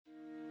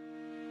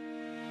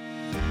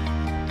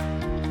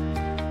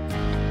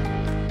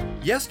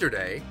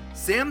Yesterday,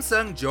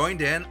 Samsung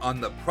joined in on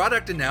the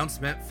product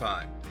announcement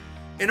fun,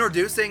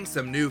 introducing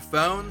some new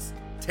phones,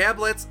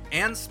 tablets,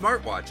 and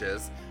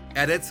smartwatches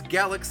at its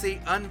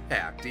Galaxy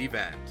Unpacked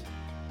event.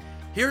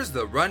 Here's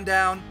the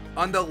rundown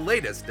on the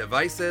latest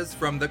devices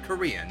from the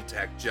Korean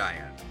tech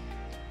giant.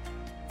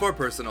 For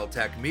Personal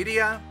Tech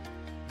Media,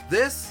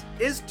 this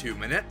is 2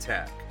 Minute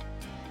Tech.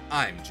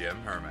 I'm Jim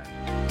Herman.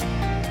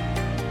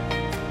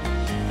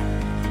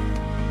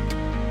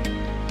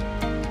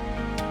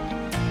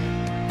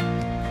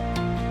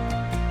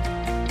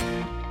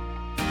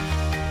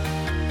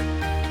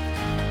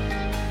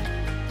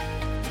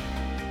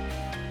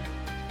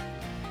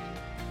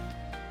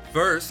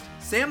 First,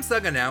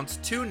 Samsung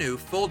announced two new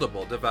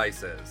foldable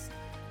devices,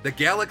 the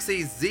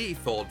Galaxy Z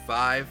Fold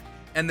 5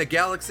 and the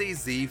Galaxy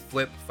Z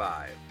Flip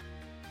 5.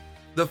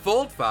 The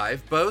Fold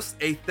 5 boasts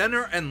a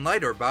thinner and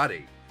lighter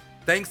body,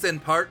 thanks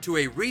in part to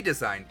a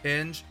redesigned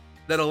hinge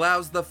that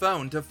allows the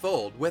phone to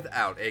fold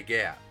without a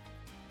gap.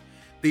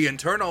 The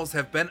internals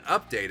have been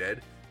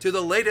updated to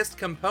the latest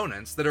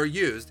components that are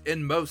used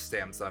in most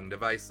Samsung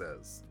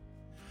devices.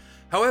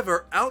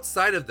 However,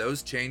 outside of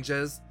those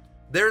changes,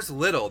 there's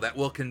little that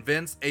will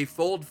convince a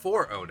Fold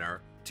 4 owner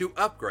to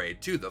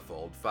upgrade to the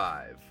Fold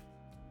 5.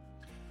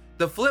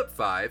 The Flip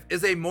 5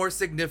 is a more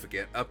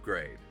significant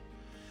upgrade.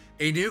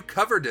 A new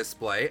cover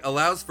display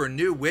allows for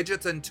new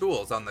widgets and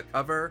tools on the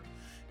cover,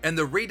 and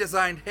the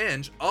redesigned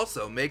hinge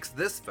also makes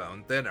this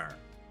phone thinner.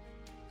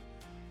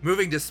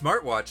 Moving to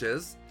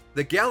smartwatches,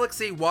 the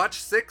Galaxy Watch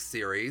 6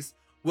 series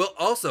will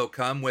also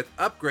come with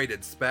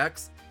upgraded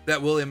specs that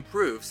will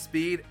improve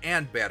speed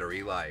and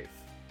battery life.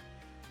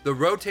 The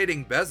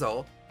rotating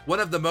bezel, one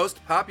of the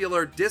most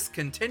popular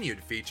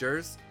discontinued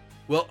features,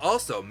 will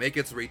also make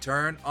its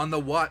return on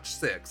the Watch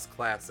 6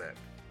 Classic.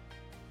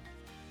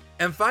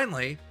 And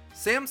finally,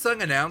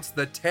 Samsung announced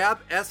the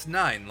Tab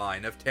S9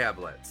 line of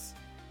tablets.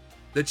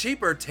 The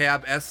cheaper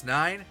Tab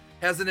S9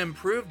 has an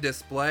improved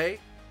display,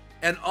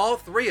 and all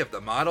three of the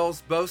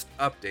models boast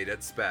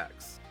updated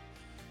specs.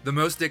 The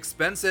most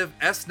expensive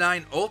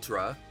S9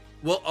 Ultra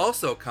will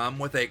also come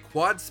with a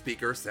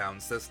quad-speaker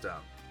sound system.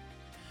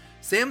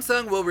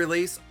 Samsung will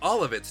release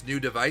all of its new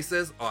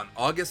devices on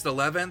August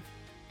 11th,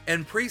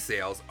 and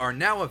pre-sales are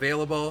now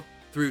available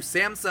through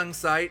Samsung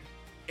site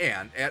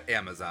and at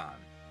Amazon.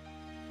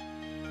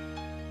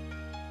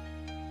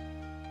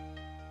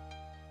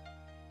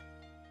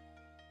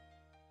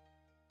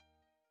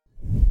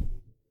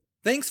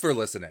 Thanks for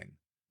listening.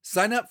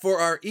 Sign up for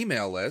our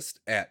email list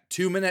at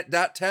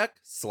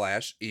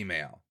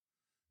 2minute.tech/email.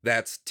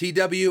 That's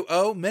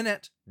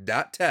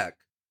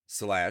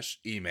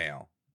TWOminute.tech/email.